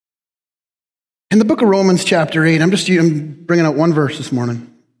In the book of Romans chapter 8, I'm bringing out one verse this morning.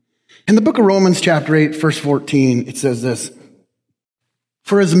 In the book of Romans chapter 8, verse 14, it says this: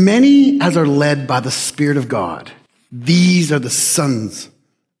 "For as many as are led by the Spirit of God, these are the sons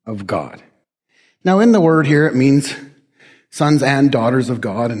of God." Now in the word here, it means sons and daughters of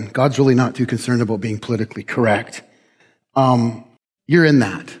God, and God's really not too concerned about being politically correct. You're in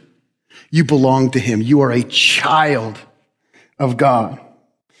that. You belong to him. You are a child of God.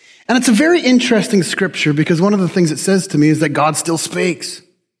 And it's a very interesting scripture because one of the things it says to me is that God still speaks.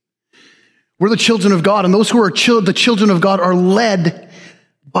 We're the children of God, and those who are the children of God are led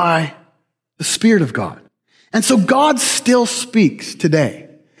by the Spirit of God. And so God still speaks today.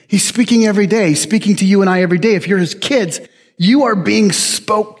 He's speaking every day. He's speaking to you and I every day. If you're his kids, you are being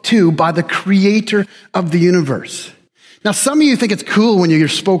spoke to by the creator of the universe. Now, some of you think it's cool when you're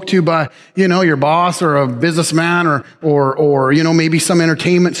spoke to by, your boss or a businessman or maybe some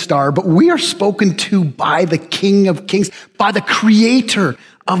entertainment star, but we are spoken to by the King of Kings, by the creator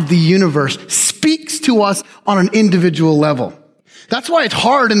of the universe, speaks to us on an individual level. That's why it's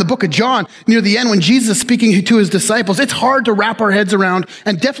hard in the book of John, near the end, when Jesus is speaking to his disciples, it's hard to wrap our heads around,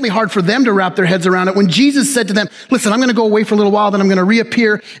 and definitely hard for them to wrap their heads around it. When Jesus said to them, listen, I'm going to go away for a little while, then I'm going to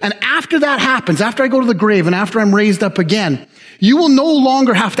reappear. And after that happens, after I go to the grave and after I'm raised up again, you will no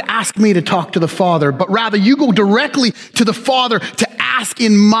longer have to ask me to talk to the Father, but rather you go directly to the Father to ask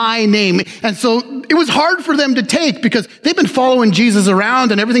in my name. And so it was hard for them to take because they've been following Jesus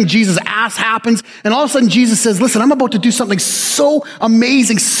around and everything Jesus asks happens. And all of a sudden Jesus says, listen, I'm about to do something so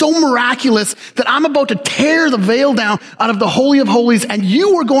amazing, so miraculous that I'm about to tear the veil down out of the Holy of Holies, and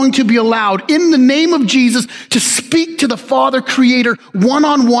you are going to be allowed in the name of Jesus to speak to the Father Creator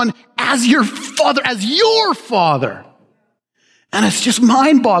one-on-one as your Father, And it's just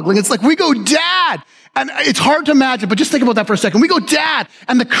mind-boggling. It's like we go, Dad. And it's hard to imagine, but just think about that for a second. We go, Dad.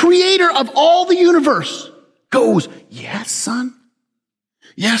 And the creator of all the universe goes, yes, son.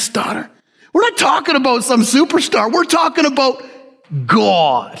 Yes, daughter. We're not talking about some superstar. We're talking about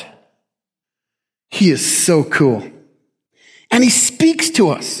God. He is so cool. And he speaks to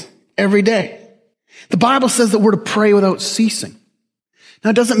us every day. The Bible says that we're to pray without ceasing.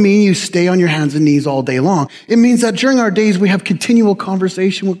 Now, it doesn't mean you stay on your hands and knees all day long. It means that during our days, we have continual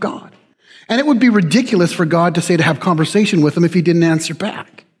conversation with God. And it would be ridiculous for God to say to have conversation with him if he didn't answer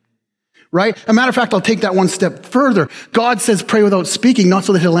back. Right? As a matter of fact, I'll take that one step further. God says pray without speaking, not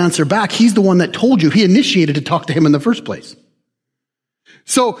so that he'll answer back. He's the one that told you. He initiated to talk to him in the first place.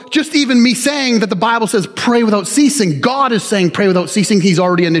 So just even me saying that the Bible says pray without ceasing, God is saying pray without ceasing. He's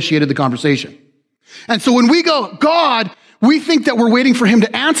already initiated the conversation. And so when we go, God, we think that we're waiting for him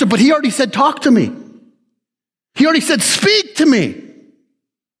to answer, but he already said, talk to me. He already said, speak to me.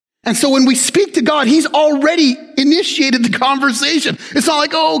 And so when we speak to God, he's already initiated the conversation. It's not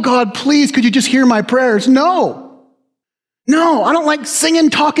like, oh God, please, could you just hear my prayers? No, I don't like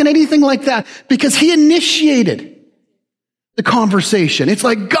singing, talking, anything like that, because he initiated the conversation. It's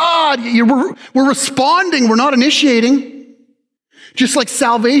like, God, we're responding. We're not initiating. Just like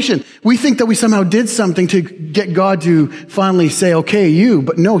salvation. We think that we somehow did something to get God to finally say, okay, you,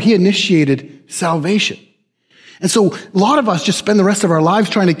 but no, he initiated salvation. And so a lot of us just spend the rest of our lives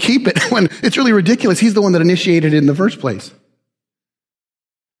trying to keep it when it's really ridiculous. He's the one that initiated it in the first place.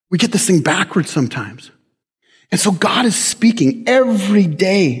 We get this thing backwards sometimes. And so God is speaking every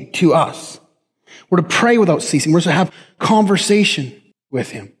day to us. We're to pray without ceasing. We're to have conversation with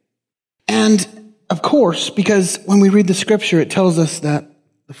him. And of course, because when we read the scripture, it tells us that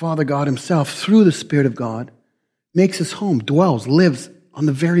the Father God himself, through the Spirit of God, makes his home, dwells, lives on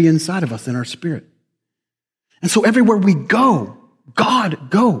the very inside of us in our spirit. And so everywhere we go,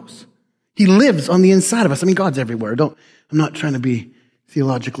 God goes. He lives on the inside of us. I mean, God's everywhere. I'm not trying to be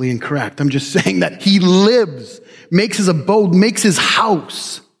theologically incorrect. I'm just saying that he lives, makes his abode, makes his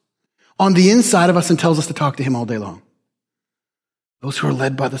house on the inside of us and tells us to talk to him all day long. Those who are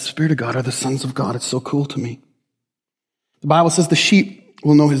led by the Spirit of God are the sons of God. It's so cool to me. The Bible says the sheep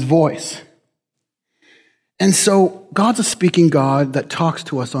will know his voice. And so God's a speaking God that talks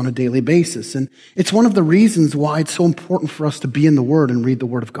to us on a daily basis. And it's one of the reasons why it's so important for us to be in the Word and read the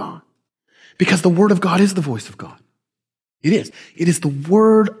Word of God. Because the Word of God is the voice of God. It is. It is the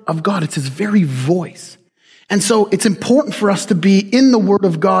Word of God. It's his very voice. And so it's important for us to be in the Word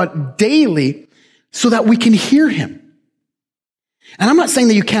of God daily so that we can hear him. And I'm not saying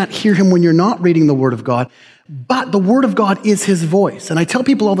that you can't hear him when you're not reading the Word of God, but the Word of God is his voice. And I tell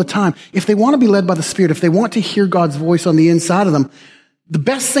people all the time, if they want to be led by the Spirit, if they want to hear God's voice on the inside of them, the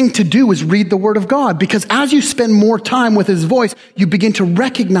best thing to do is read the Word of God, because as you spend more time with his voice, you begin to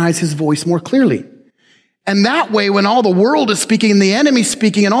recognize his voice more clearly. And that way, when all the world is speaking and the enemy's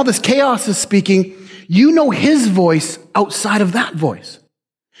speaking and all this chaos is speaking, you know his voice outside of that voice.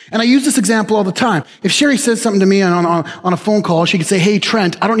 And I use this example all the time. If Sherry says something to me on a phone call, she could say, hey,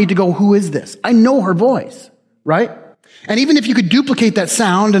 Trent, I don't need to go, who is this? I know her voice, right? And even if you could duplicate that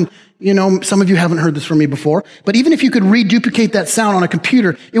sound, and some of you haven't heard this from me before, but even if you could reduplicate that sound on a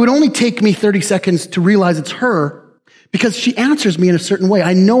computer, it would only take me 30 seconds to realize it's her because she answers me in a certain way.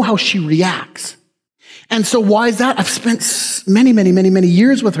 I know how she reacts. And so why is that? I've spent many, many, many, many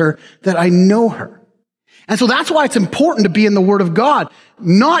years with her that I know her. And so that's why it's important to be in the Word of God,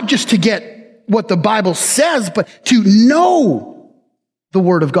 not just to get what the Bible says, but to know the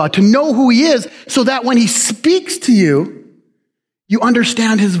Word of God, to know who He is, so that when He speaks to you, you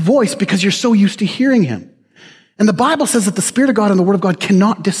understand His voice because you're so used to hearing Him. And the Bible says that the Spirit of God and the Word of God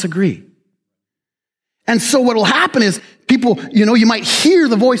cannot disagree. And so what will happen is people, you might hear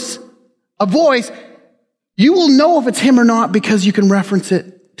a voice, you will know if it's Him or not because you can reference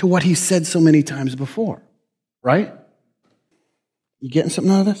it to what He said so many times before. Right? You getting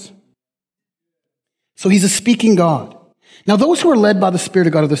something out of this? So He's a speaking God. Now, those who are led by the Spirit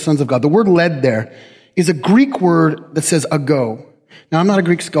of God are the sons of God. The word led there is a Greek word that says ago. Now, I'm not a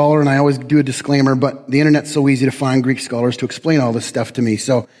Greek scholar, and I always do a disclaimer, but the internet's so easy to find Greek scholars to explain all this stuff to me.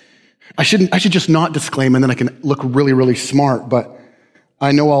 So I should just not disclaim, and then I can look really, really smart, but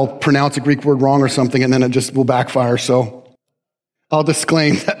I know I'll pronounce a Greek word wrong or something, and then it just will backfire. So I'll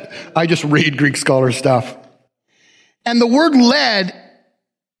disclaim that I just read Greek scholar stuff. And the word led,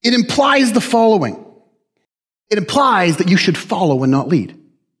 it implies the following. It implies that you should follow and not lead. I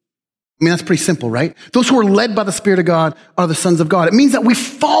mean, that's pretty simple, right? Those who are led by the Spirit of God are the sons of God. It means that we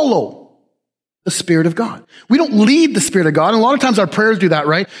follow the Spirit of God. We don't lead the Spirit of God. And a lot of times our prayers do that,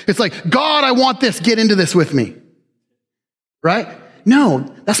 right? It's like, God, I want this. Get into this with me. Right?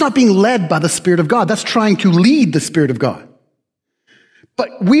 No, that's not being led by the Spirit of God. That's trying to lead the Spirit of God.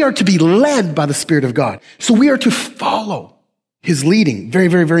 But we are to be led by the Spirit of God. So we are to follow His leading. Very,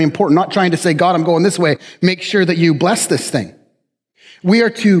 very, very important. Not trying to say, God, I'm going this way. Make sure that you bless this thing. We are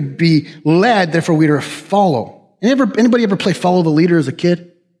to be led, therefore we are to follow. Anybody ever play follow the leader as a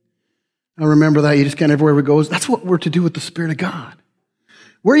kid? I remember that. You just kind of everywhere it goes. That's what we're to do with the Spirit of God.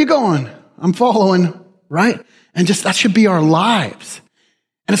 Where are you going? I'm following, right? And that should be our lives.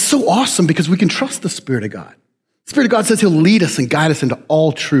 And it's so awesome because we can trust the Spirit of God. The Spirit of God says He'll lead us and guide us into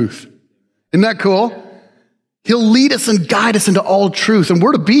all truth. Isn't that cool? He'll lead us and guide us into all truth. And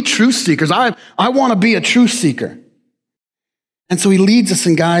we're to be truth seekers. I want to be a truth seeker. And so He leads us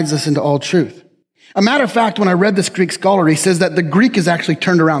and guides us into all truth. A matter of fact, when I read this Greek scholar, he says that the Greek is actually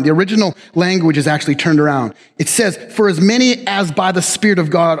turned around. The original language is actually turned around. It says, for as many as by the Spirit of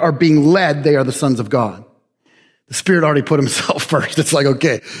God are being led, they are the sons of God. The Spirit already put Himself first. It's like,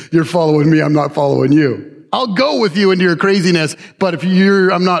 okay, you're following me, I'm not following you. I'll go with you into your craziness, but if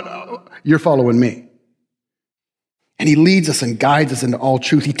you're following me. And He leads us and guides us into all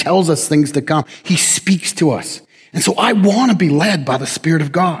truth. He tells us things to come. He speaks to us. And so I want to be led by the Spirit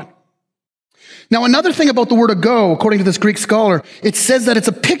of God. Now, another thing about the word ago, according to this Greek scholar, it says that it's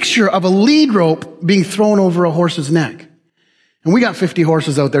a picture of a lead rope being thrown over a horse's neck. And we got 50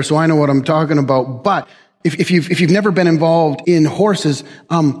 horses out there, so I know what I'm talking about. But if you've never been involved in horses,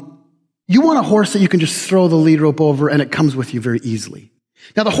 you want a horse that you can just throw the lead rope over and it comes with you very easily.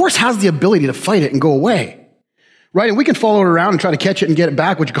 Now, the horse has the ability to fight it and go away, right? And we can follow it around and try to catch it and get it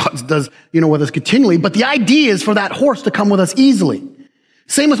back, which God does, with us continually. But the idea is for that horse to come with us easily.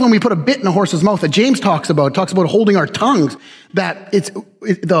 Same as when we put a bit in a horse's mouth that James talks about holding our tongues, that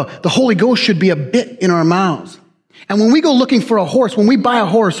the Holy Ghost should be a bit in our mouths. And when we go looking for a horse, when we buy a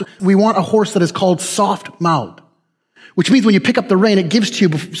horse, we want a horse that is called soft-mouthed. Which means when you pick up the rein, it gives to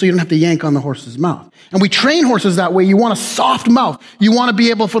you so you don't have to yank on the horse's mouth. And we train horses that way. You want a soft mouth. You want to be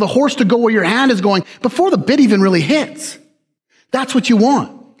able for the horse to go where your hand is going before the bit even really hits. That's what you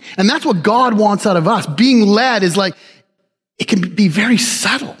want. And that's what God wants out of us. Being led is like, it can be very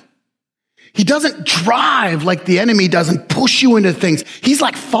subtle. He doesn't drive like the enemy does and push you into things. He's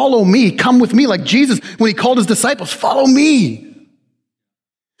like, follow me, come with me. Like Jesus, when He called His disciples, follow me.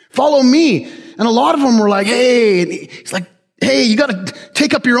 Follow me. And a lot of them were like, hey, and He's like, hey, you got to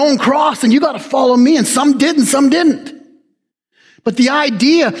take up your own cross and you got to follow me. And some did and some didn't. But the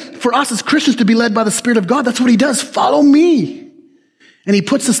idea for us as Christians to be led by the Spirit of God, that's what He does. Follow me. And He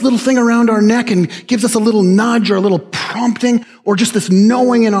puts this little thing around our neck and gives us a little nudge or a little prompting or just this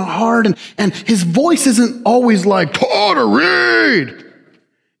knowing in our heart. And His voice isn't always like, taught to read.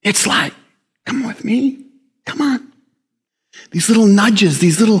 It's like, come with me. Come on. These little nudges,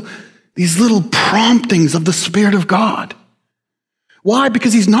 these little promptings of the Spirit of God. Why?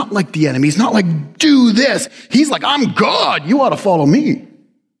 Because he's not like the enemy. He's not like, do this. He's like, I'm God. You ought to follow me.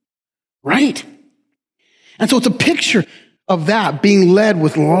 Right? And so it's a picture of that being led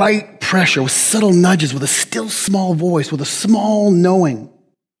with light pressure, with subtle nudges, with a still small voice, with a small knowing.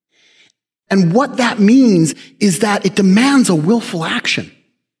 And what that means is that it demands a willful action.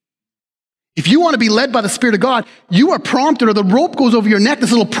 If you want to be led by the Spirit of God, you are prompted, or the rope goes over your neck,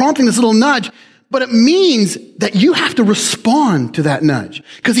 this little prompting, this little nudge. But it means that you have to respond to that nudge,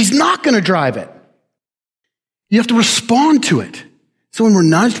 because he's not going to drive it. You have to respond to it. So when we're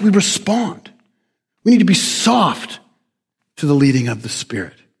nudged, we respond. We need to be soft to the leading of the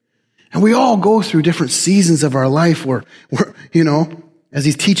Spirit. And we all go through different seasons of our life where we're, as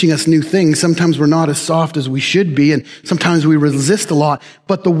he's teaching us new things, sometimes we're not as soft as we should be, and sometimes we resist a lot.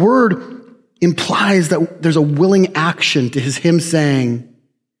 But the word implies that there's a willing action to him saying,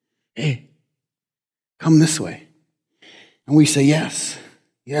 hey, come this way. And we say, yes.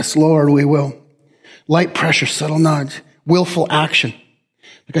 Yes, Lord, we will. Light pressure, subtle nudge, willful action.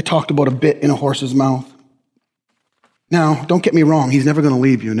 Like I talked about a bit in a horse's mouth. Now, don't get me wrong. He's never going to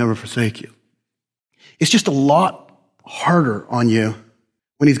leave you, never forsake you. It's just a lot harder on you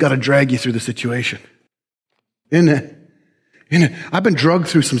when he's got to drag you through the situation. Isn't it? I've been drugged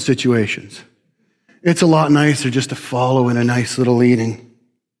through some situations. It's a lot nicer just to follow in a nice little leading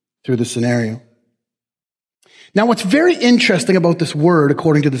through the scenario. Now, what's very interesting about this word,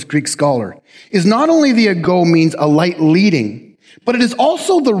 according to this Greek scholar, is not only the ago means a light leading, but it is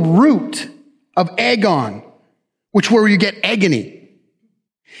also the root of agon, which where you get agony.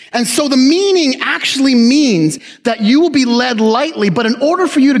 And so the meaning actually means that you will be led lightly, but in order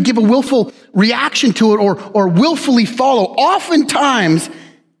for you to give a willful reaction to it or willfully follow, oftentimes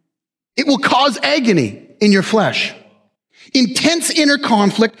it will cause agony in your flesh. Intense inner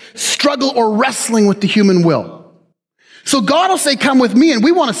conflict, struggle, or wrestling with the human will. So God will say, come with me, and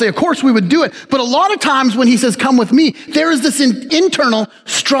we want to say, of course we would do it. But a lot of times when he says, come with me, there is this internal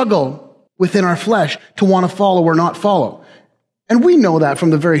struggle within our flesh to want to follow or not follow. And we know that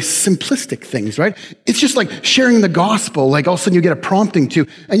from the very simplistic things, right? It's just like sharing the gospel, like all of a sudden you get a prompting to,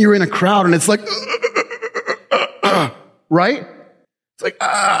 and you're in a crowd and it's like, right? It's like,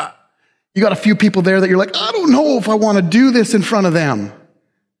 you got a few people there that you're like, I don't know if I want to do this in front of them.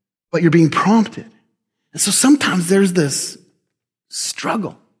 But you're being prompted. And so sometimes there's this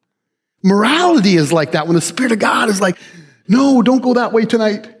struggle. Morality is like that when the Spirit of God is like, no, don't go that way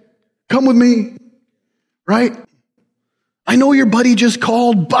tonight. Come with me. Right? I know your buddy just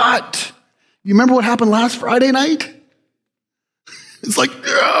called, but you remember what happened last Friday night? It's like,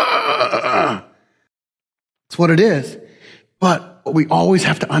 it's what it is. But what we always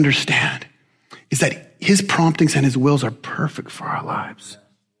have to understand is that his promptings and his wills are perfect for our lives.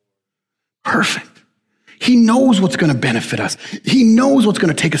 Perfect. He knows what's going to benefit us. He knows what's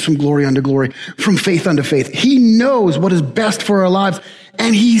going to take us from glory unto glory, from faith unto faith. He knows what is best for our lives,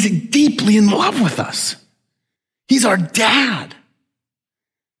 and he's deeply in love with us. He's our dad.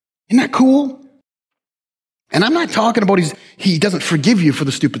 Isn't that cool? And I'm not talking about he doesn't forgive you for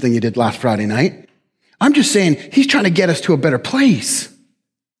the stupid thing you did last Friday night. I'm just saying he's trying to get us to a better place.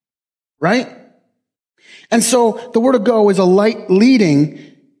 Right? And so the word of go is a light leading,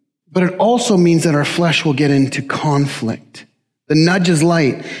 but it also means that our flesh will get into conflict. The nudge is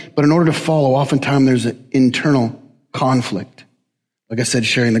light, but in order to follow, oftentimes there's an internal conflict. Like I said,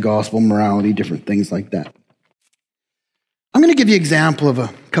 sharing the gospel, morality, different things like that. I'm going to give you an example of a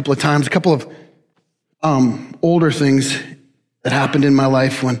couple of times, a couple of older things that happened in my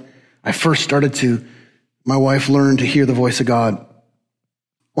life when I first started to, my wife learned to hear the voice of God.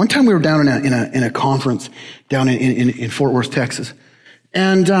 One time we were down in a conference down in Fort Worth, Texas.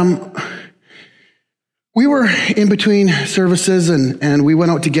 And we were in between services and we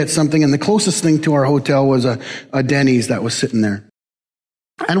went out to get something, and the closest thing to our hotel was a Denny's that was sitting there.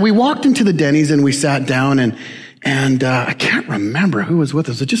 And we walked into the Denny's and we sat down and I can't remember who was with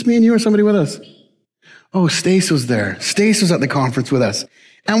us. Was it just me and you or somebody with us? Oh, Stace was there. Stace was at the conference with us.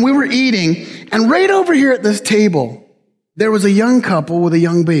 And we were eating, and right over here at this table, there was a young couple with a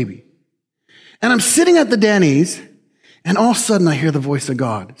young baby. And I'm sitting at the Denny's, and all of a sudden I hear the voice of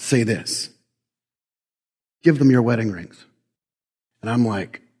God say this: give them your wedding rings. And I'm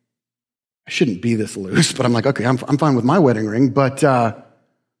like, I shouldn't be this loose, but I'm like, okay, I'm fine with my wedding ring, but I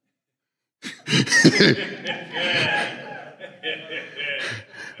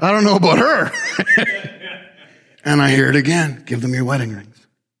don't know about her. And I hear it again, give them your wedding rings.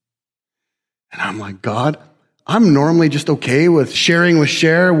 And I'm like, God, I'm normally just okay with sharing with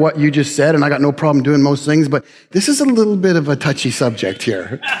Cher what you just said, and I got no problem doing most things, but this is a little bit of a touchy subject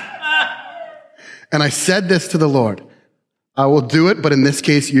here. And I said this to the Lord: I will do it, but in this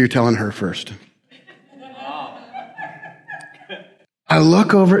case, you're telling her first. I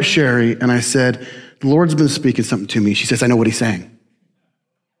look over at Sherry and I said, the Lord's been speaking something to me. She says, I know what he's saying.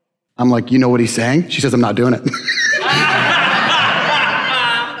 I'm like, you know what he's saying? She says, I'm not doing it.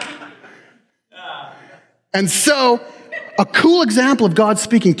 And so, a cool example of God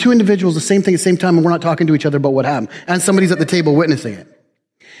speaking, two individuals, the same thing at the same time, and we're not talking to each other about what happened. And somebody's at the table witnessing it.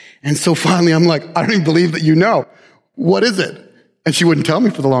 And so finally, I'm like, I don't even believe that you know. What is it? And she wouldn't tell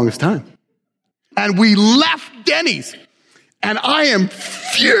me for the longest time. And we left Denny's. And I am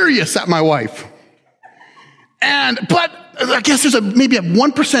furious at my wife. But I guess there's maybe a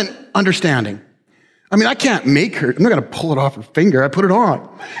 1% understanding. I mean, I can't make her. I'm not going to pull it off her finger. I put it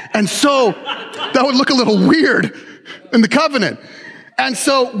on. And so that would look a little weird in the covenant. And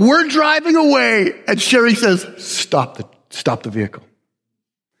so we're driving away and Sherry says, stop the vehicle.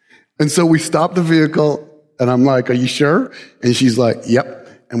 And so we stop the vehicle and I'm like, are you sure? And she's like, yep.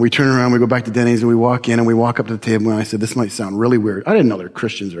 And we turn around, we go back to Denny's and we walk in and we walk up to the table and I said, this might sound really weird. I didn't know they're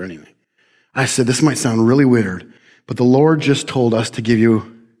Christians or anything. I said, this might sound really weird, but the Lord just told us to give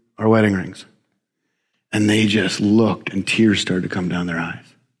you our wedding rings. And they just looked and tears started to come down their eyes.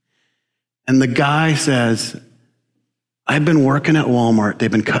 And the guy says, I've been working at Walmart. They've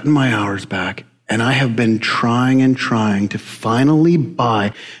been cutting my hours back. And I have been trying and trying to finally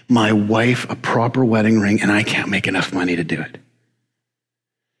buy my wife a proper wedding ring. And I can't make enough money to do it.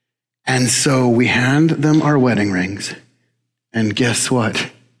 And so we hand them our wedding rings. And guess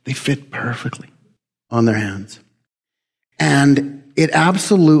what? They fit perfectly on their hands. And it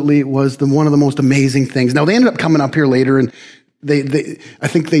absolutely was one of the most amazing things. Now, they ended up coming up here later, and I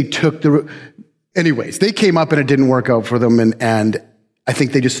think they took anyways, they came up and it didn't work out for them, and I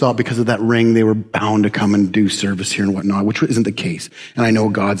think they just thought because of that ring, they were bound to come and do service here and whatnot, which isn't the case. And I know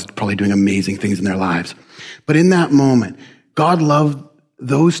God's probably doing amazing things in their lives. But in that moment, God loved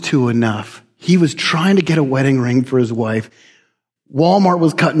those two enough. He was trying to get a wedding ring for his wife. Walmart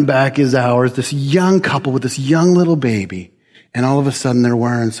was cutting back his hours, this young couple with this young little baby. And all of a sudden, they're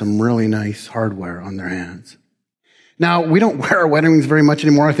wearing some really nice hardware on their hands. Now, we don't wear our wedding rings very much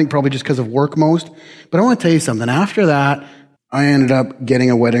anymore, I think probably just because of work most. But I want to tell you something. After that, I ended up getting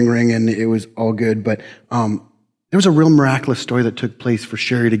a wedding ring, and it was all good. But there was a real miraculous story that took place for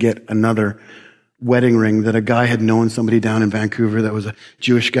Sherry to get another wedding ring, that a guy had known somebody down in Vancouver that was a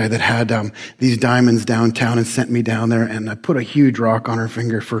Jewish guy that had these diamonds downtown and sent me down there. And I put a huge rock on her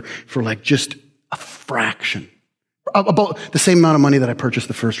finger for like just a fraction. About the same amount of money that I purchased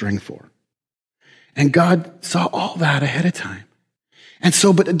the first ring for. And God saw all that ahead of time. And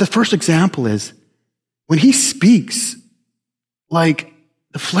so, but the first example is when he speaks, like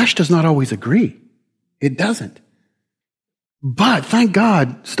the flesh does not always agree. It doesn't. But thank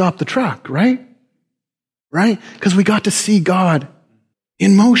God, stop the truck, right? Right? Because we got to see God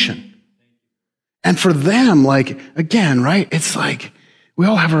in motion. And for them, like, again, right? It's like, we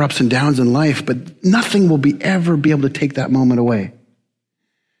all have our ups and downs in life, but nothing will ever be able to take that moment away.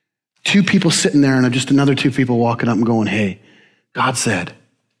 Two people sitting there and just another two people walking up and going, hey, God said.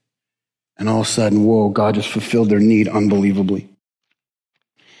 And all of a sudden, whoa, God just fulfilled their need unbelievably.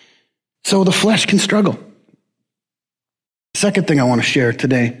 So the flesh can struggle. Second thing I want to share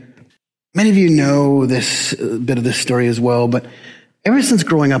today. Many of you know this bit of this story as well, but ever since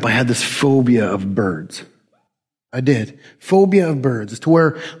growing up, I had this phobia of birds. I did. Phobia of birds. It's to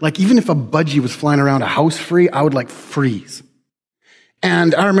where, like, even if a budgie was flying around a house free, I would, like, freeze.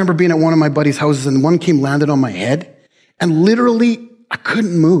 And I remember being at one of my buddies' houses, and one landed on my head, and literally, I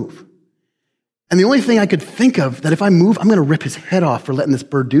couldn't move. And the only thing I could think of, that if I move, I'm going to rip his head off for letting this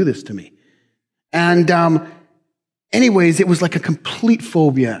bird do this to me. And anyways, it was like a complete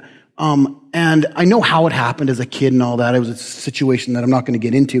phobia. And I know how it happened as a kid and all that. It was a situation that I'm not going to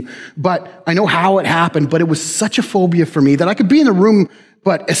get into, but I know how it happened, but it was such a phobia for me that I could be in a room,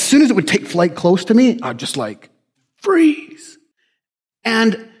 but as soon as it would take flight close to me, I'd just like freeze.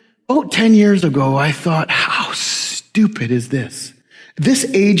 And about 10 years ago, I thought, how stupid is this? This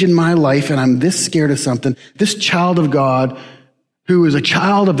age in my life, and I'm this scared of something, this child of God, who is a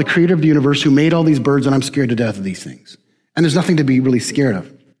child of the creator of the universe, who made all these birds, and I'm scared to death of these things. And there's nothing to be really scared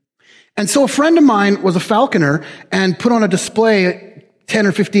of. And so a friend of mine was a falconer and put on a display 10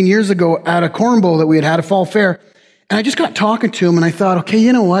 or 15 years ago at a cornbow that we had a fall fair. And I just got talking to him and I thought, okay,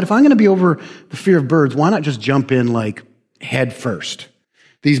 you know what? If I'm going to be over the fear of birds, why not just jump in like head first?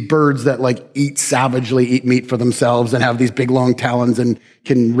 These birds that like eat savagely, eat meat for themselves and have these big long talons and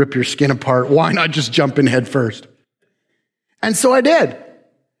can rip your skin apart. Why not just jump in head first? And so I did.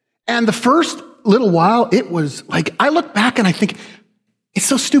 And the first little while, it was like, I look back and I think, It's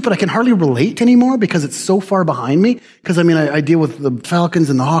so stupid. I can hardly relate anymore because it's so far behind me. Because I deal with the Falcons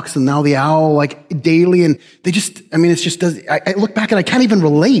and the Hawks and now the Owl like daily. And they just, it's just, I look back and I can't even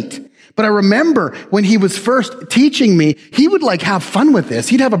relate. But I remember when he was first teaching me, he would like have fun with this.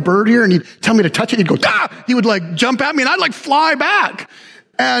 He'd have a bird here and he'd tell me to touch it. He'd go, ah! He would like jump at me and I'd like fly back.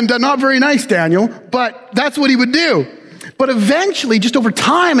 And not very nice, Daniel, but that's what he would do. But eventually, just over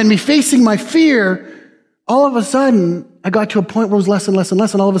time and me facing my fear, all of a sudden, I got to a point where it was less and less and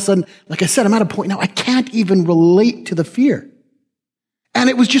less. And all of a sudden, like I said, I'm at a point now I can't even relate to the fear. And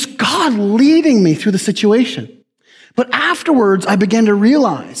it was just God leading me through the situation. But afterwards, I began to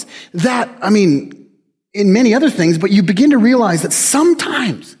realize that, in many other things, but you begin to realize that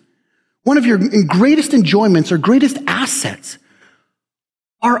sometimes one of your greatest enjoyments or greatest assets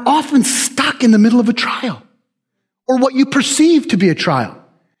are often stuck in the middle of a trial or what you perceive to be a trial.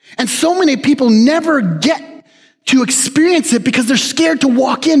 And so many people never get to experience it because they're scared to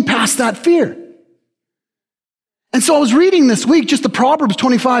walk in past that fear. And so I was reading this week just the Proverbs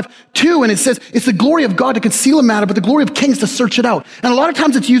 25:2, and it says, it's the glory of God to conceal a matter, but the glory of kings to search it out. And a lot of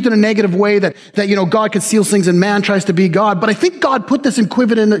times it's used in a negative way that God conceals things and man tries to be God. But I think God put this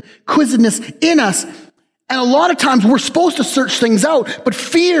inquisitiveness in us. And a lot of times we're supposed to search things out, but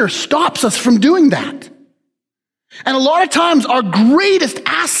fear stops us from doing that. And a lot of times our greatest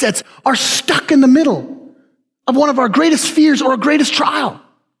assets are stuck in the middle of one of our greatest fears or our greatest trial.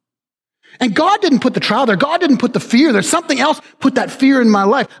 And God didn't put the trial there. God didn't put the fear there. Something else put that fear in my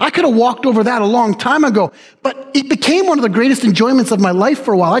life. I could have walked over that a long time ago, but it became one of the greatest enjoyments of my life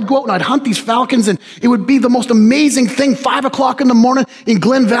for a while. I'd go out and I'd hunt these falcons and it would be the most amazing thing, 5:00 in the morning in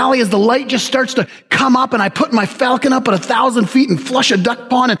Glen Valley as the light just starts to come up and I put my falcon up at 1,000 feet and flush a duck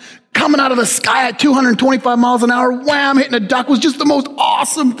pond and coming out of the sky at 225 miles an hour, wham, hitting a duck was just the most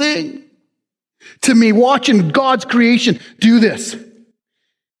awesome thing to me, watching God's creation do this.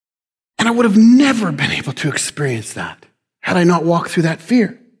 And I would have never been able to experience that had I not walked through that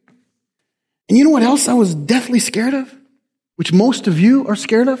fear. And you know what else I was deathly scared of? Which most of you are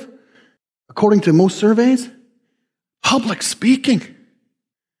scared of, according to most surveys? Public speaking.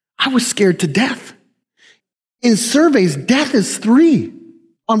 I was scared to death. In surveys, death is 3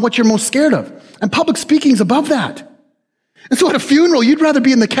 on what you're most scared of. And public speaking is above that. And so at a funeral, you'd rather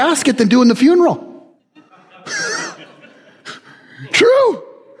be in the casket than doing the funeral. True.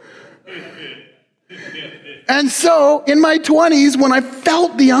 And so in my 20s, when I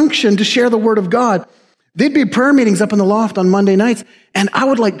felt the unction to share the word of God, there'd be prayer meetings up in the loft on Monday nights, and I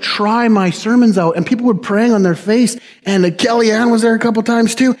would like try my sermons out, and people would praying on their face, and Kellyanne was there a couple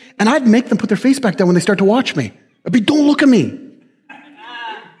times too, and I'd make them put their face back down when they start to watch me. I'd be, don't look at me.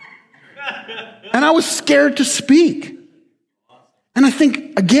 And I was scared to speak. And I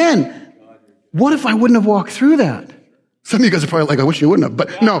think, again, what if I wouldn't have walked through that? Some of you guys are probably like, I wish you wouldn't have,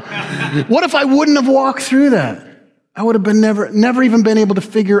 but no. What if I wouldn't have walked through that? I would have been never even been able to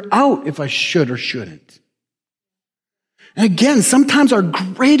figure out if I should or shouldn't. And again, sometimes our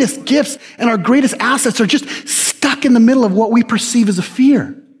greatest gifts and our greatest assets are just stuck in the middle of what we perceive as a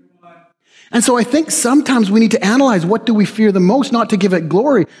fear. And so I think sometimes we need to analyze what do we fear the most, not to give it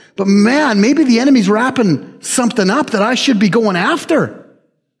glory, but man, maybe the enemy's wrapping something up that I should be going after.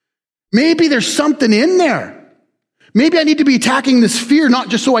 Maybe there's something in there. Maybe I need to be attacking this fear, not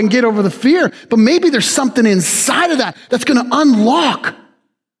just so I can get over the fear, but maybe there's something inside of that that's going to unlock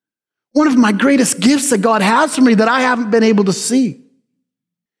one of my greatest gifts that God has for me that I haven't been able to see.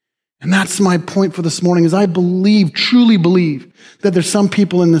 And that's my point for this morning, is I believe, truly believe, that there's some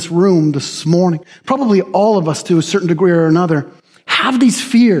people in this room this morning, probably all of us to a certain degree or another, have these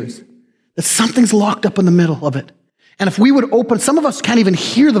fears that something's locked up in the middle of it. And if we would open, some of us can't even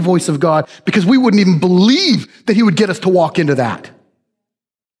hear the voice of God because we wouldn't even believe that he would get us to walk into that.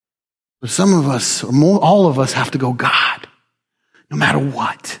 But some of us, or all of us, have to go, God, no matter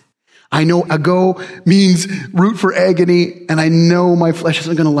what. I know ago means root for agony, and I know my flesh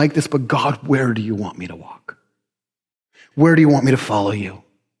isn't going to like this, but God, where do you want me to walk? Where do you want me to follow you?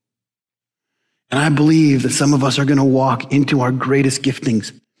 And I believe that some of us are going to walk into our greatest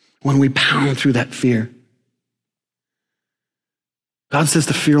giftings when we pound through that fear. God says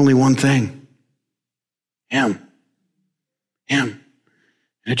to fear only one thing. Him. Him.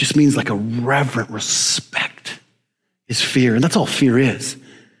 And it just means like a reverent respect is fear. And that's all fear is.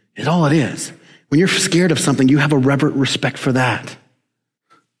 It's all it is. When you're scared of something, you have a reverent respect for that.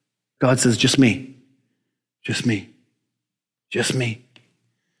 God says, just me. Just me. Just me.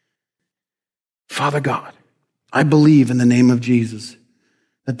 Father God, I believe in the name of Jesus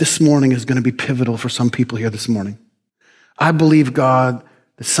that this morning is going to be pivotal for some people here this morning. I believe, God,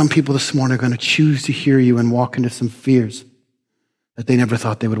 that some people this morning are going to choose to hear you and walk into some fears that they never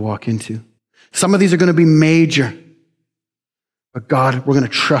thought they would walk into. Some of these are going to be major. But God, we're going to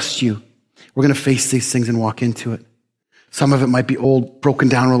trust you. We're going to face these things and walk into it. Some of it might be old, broken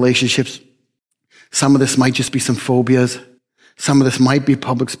down relationships. Some of this might just be some phobias. Some of this might be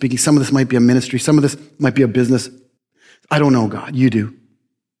public speaking. Some of this might be a ministry. Some of this might be a business. I don't know, God. You do.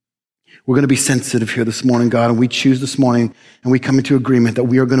 We're going to be sensitive here this morning, God, and we choose this morning and we come into agreement that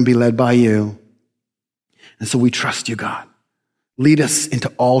we are going to be led by you. And so we trust you, God. Lead us into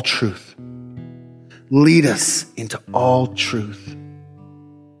all truth. Lead us into all truth.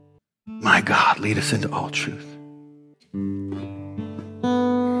 My God, lead us into all truth.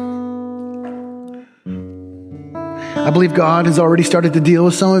 I believe God has already started to deal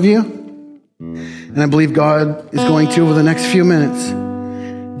with some of you. And I believe God is going to, over the next few minutes,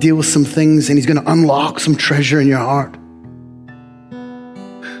 deal with some things, and he's going to unlock some treasure in your heart.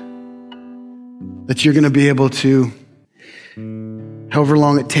 That you're going to be able to, however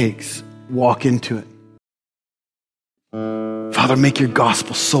long it takes, walk into it. Father, make your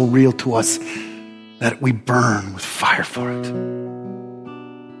gospel so real to us that we burn with fire for it.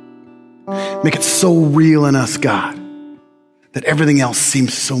 Make it so real in us, God, that everything else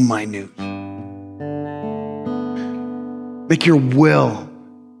seems so minute. Make your will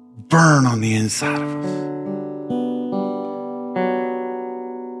burn on the inside of us.